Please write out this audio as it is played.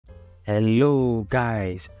Hello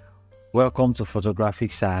guys, welcome to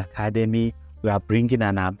Photographics Academy. We are bringing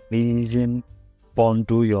an amazing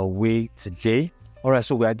bundle your way today. Alright,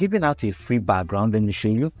 so we are giving out a free background. Let me show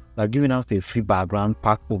you. We are giving out a free background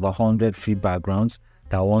pack, over 100 free backgrounds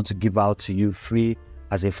that I want to give out to you free.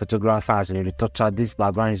 As a photographer, as a retoucher, this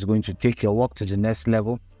background is going to take your work to the next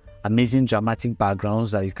level. Amazing dramatic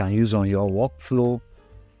backgrounds that you can use on your workflow.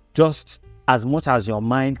 Just as much as your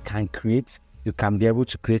mind can create, you can be able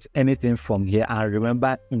to create anything from here. And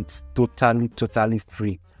remember, it's totally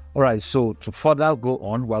free. All right, so to further go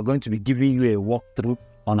on, we're going to be giving you a walkthrough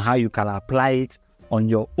on how you can apply it on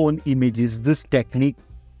your own images. This technique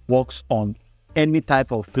works on any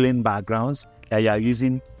type of plain backgrounds that you are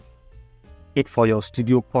using it for your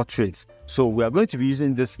studio portraits. So we are going to be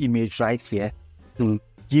using this image right here to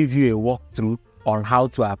give you a walkthrough on how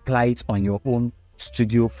to apply it on your own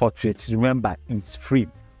studio portraits. Remember, it's free.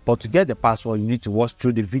 But to get the password, you need to watch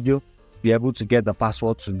through the video, be able to get the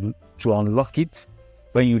password to unlock it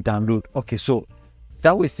when you download. Okay, so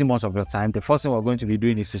without wasting much of your time, the first thing we're going to be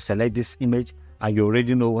doing is to select this image, and you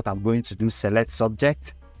already know what I'm going to do. Select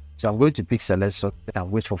subject. So I'm going to pick select subject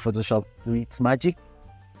and wait for Photoshop to do its magic.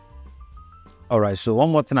 All right, so one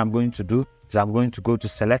more thing I'm going to do is I'm going to go to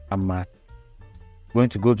select and mask. I'm going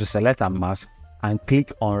to go to select and mask and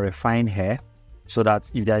click on refine hair, so that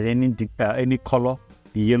if there's any color,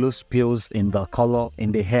 the yellow spills in the color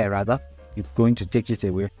in the hair rather, it's going to take it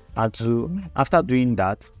away. And after doing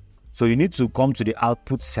that, so you need to come to the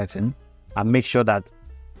output setting and make sure that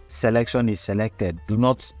selection is selected. Do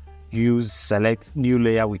not use select new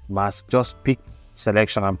layer with mask. Just pick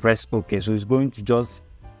selection and press OK. So it's going to just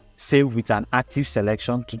save with an active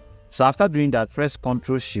selection. So after doing that, press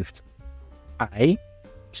Ctrl+Shift+I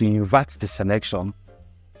to invert the selection.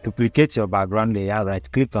 Duplicate your background layer,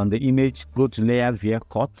 right click on the image, go to layer via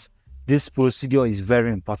cut. This procedure is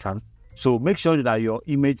very important. So make sure that your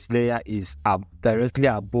image layer is directly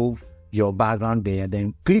above your background layer.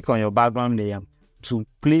 Then click on your background layer to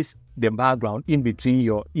place the background in between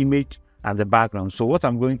your image and the background. So what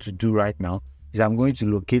I'm going to do right now is I'm going to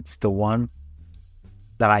locate the one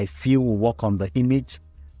that I feel will work on the image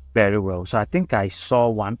very well. So I think I saw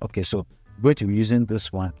one. Okay, so I'm going to be using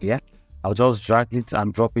this one here. I'll just drag it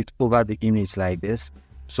and drop it over the image like this.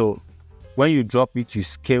 So when you drop it, you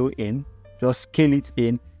scale in, just scale it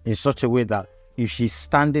in such a way that if she's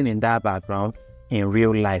standing in that background in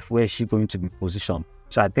real life, where is she going to be positioned?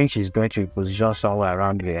 So I think she's going to be positioned somewhere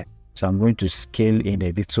around here. So I'm going to scale in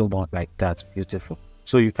a little more like that. Beautiful.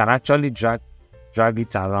 So you can actually drag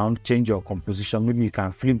it around, change your composition. Maybe you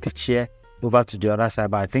can flip the chair over to the other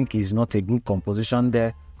side, but I think it's not a good composition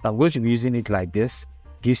there. I'm going to be using it like this.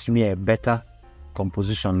 Gives me a better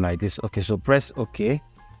composition like this. Okay, so press OK.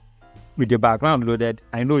 With the background loaded,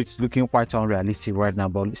 I know it's looking quite unrealistic right now,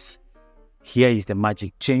 but here is the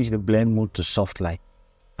magic. Change the blend mode to soft light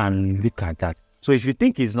and look at that. So if you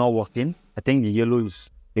think it's not working, I think the yellow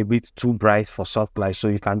is a bit too bright for soft light, so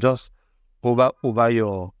you can just hover over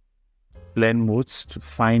your blend modes to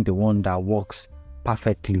find the one that works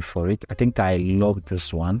perfectly for it. I think I love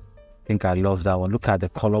this one. I think I love that one. Look at the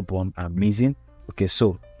color bond, amazing. Okay,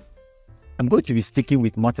 so I'm going to be sticking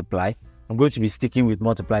with multiply.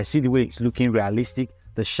 See the way it's looking realistic.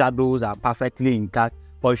 The shadows are perfectly intact.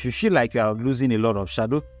 But if you feel like you are losing a lot of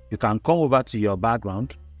shadow, you can come over to your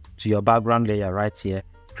background layer right here.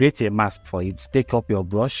 Create a mask for it. Take up your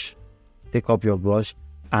brush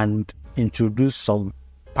and introduce some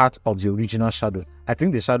part of the original shadow. I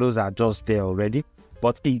think the shadows are just there already.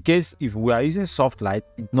 But in case if we are using soft light,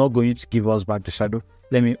 it's not going to give us back the shadow.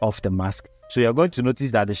 Let me off the mask. So you're going to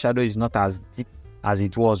notice that the shadow is not as deep as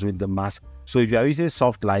it was with the mask. So if you are using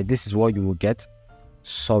soft light, this is what you will get.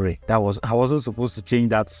 Sorry, I wasn't supposed to change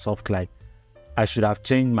that to soft light. I should have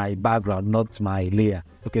changed my background, not my layer.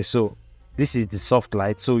 Okay, so this is the soft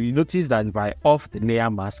light. So you notice that if I off the layer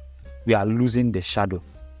mask, we are losing the shadow.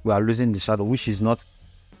 Which is not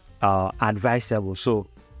advisable. So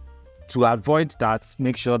to avoid that,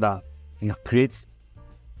 make sure that you create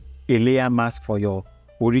a layer mask for your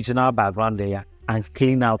original background layer and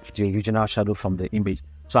clean out the original shadow from the image.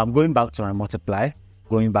 So I'm going back to my multiply.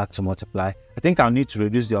 I think I'll need to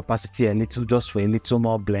reduce the opacity a little, just for a little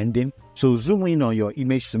more blending. So zoom in on your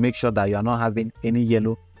image to make sure that you are not having any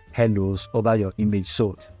yellow halos over your image.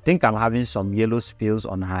 So I think I'm having some yellow spills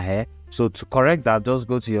on her hair. So to correct that, just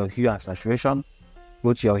go to your hue and saturation.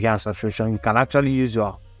 You can actually use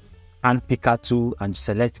your hand picker tool and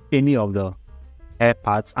select any of the hair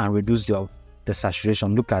parts and reduce the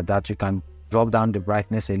saturation. Look at that. You can drop down the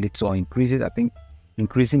brightness a little or increase it. I think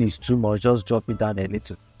increasing is too much. Just drop it down a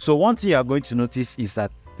little. So one thing you are going to notice is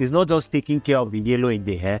that it's not just taking care of the yellow in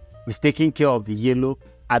the hair, it's taking care of the yellow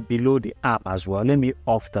at below the arm as well. Let me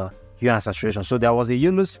off the hue and saturation. So there was a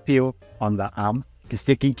yellow spill on the arm. It's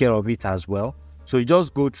taking care of it as well. So you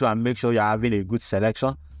just go through and make sure you're having a good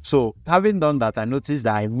selection. So having done that, I noticed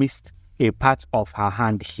that I missed a part of her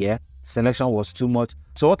hand here. Selection was too much.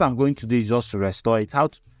 So what I'm going to do is just to restore it.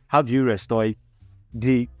 How do you restore it?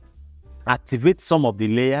 Activate some of the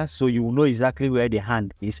layers so you will know exactly where the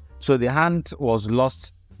hand is. So the hand was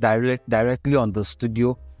lost directly on the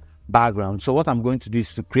studio background. So what I'm going to do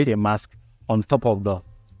is to create a mask on top of the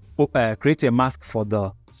create a mask for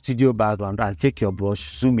the studio background, and take your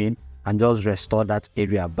brush, zoom in, and just restore that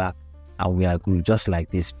area back, and we are good, just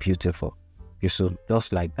like this. Beautiful. Okay, so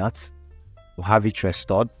just like that, we'll have it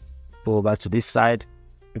restored. Go over to this side,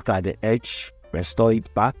 look at the edge, restore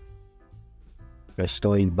it back,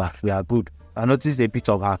 restore it back. We are good. I noticed a bit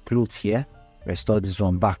of her clothes here. Restore this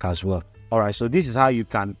one back as well. All right, so this is how you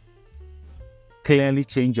can clearly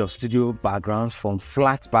change your studio background from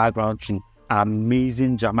flat background to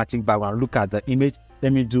amazing dramatic background. Look at the image.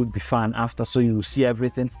 Let me do before and after so you will see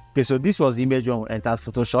everything. Okay, so this was the image when we entered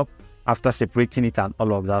Photoshop. After separating it and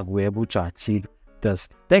all of that, we're able to achieve this.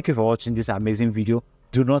 Thank you for watching this amazing video.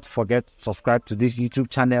 Do not forget to subscribe to this YouTube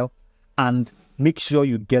channel, and make sure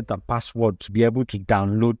you get the password to be able to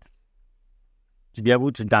download, to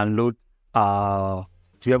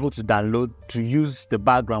use the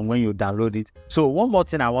background when you download it. So one more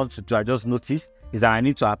thing I want to do, I just noticed, is that I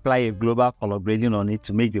need to apply a global color grading on it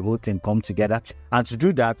to make the whole thing come together. And to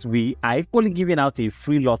do that, we are equally giving out a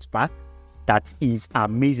free lot pack that is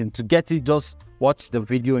amazing. To get it, just watch the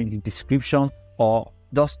video in the description, or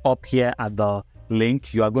just up here at the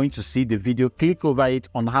link. You are going to see the video. Click over it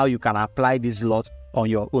on how you can apply this lot on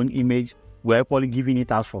your own image. We're equally giving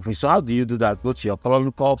it out for free. So how do you do that? Go to your color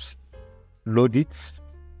lookups, load it,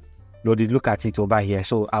 look at it over here.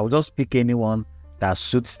 So I'll just pick anyone that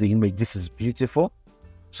suits the image. This is beautiful.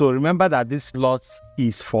 So remember that this lot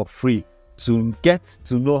is for free. To get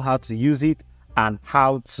to know how to use it and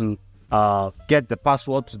how to get the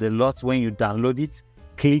password to the lot when you download it,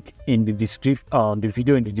 click in the description, the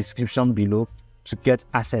video in the description below to get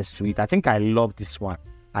access to it. I think I love this one.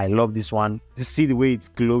 I love this one. You see the way it's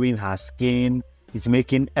glowing her skin. It's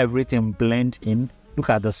making everything blend in. Look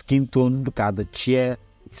at the skin tone. Look at the chair.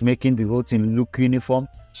 It's making the whole thing look uniform.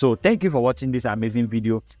 So thank you for watching this amazing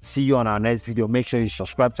video. See you on our next video. Make sure you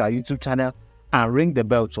subscribe to our YouTube channel and ring the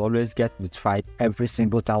bell to always get notified every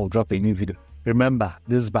single time we drop a new video. Remember,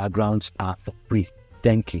 these backgrounds are for free.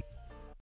 Thank you.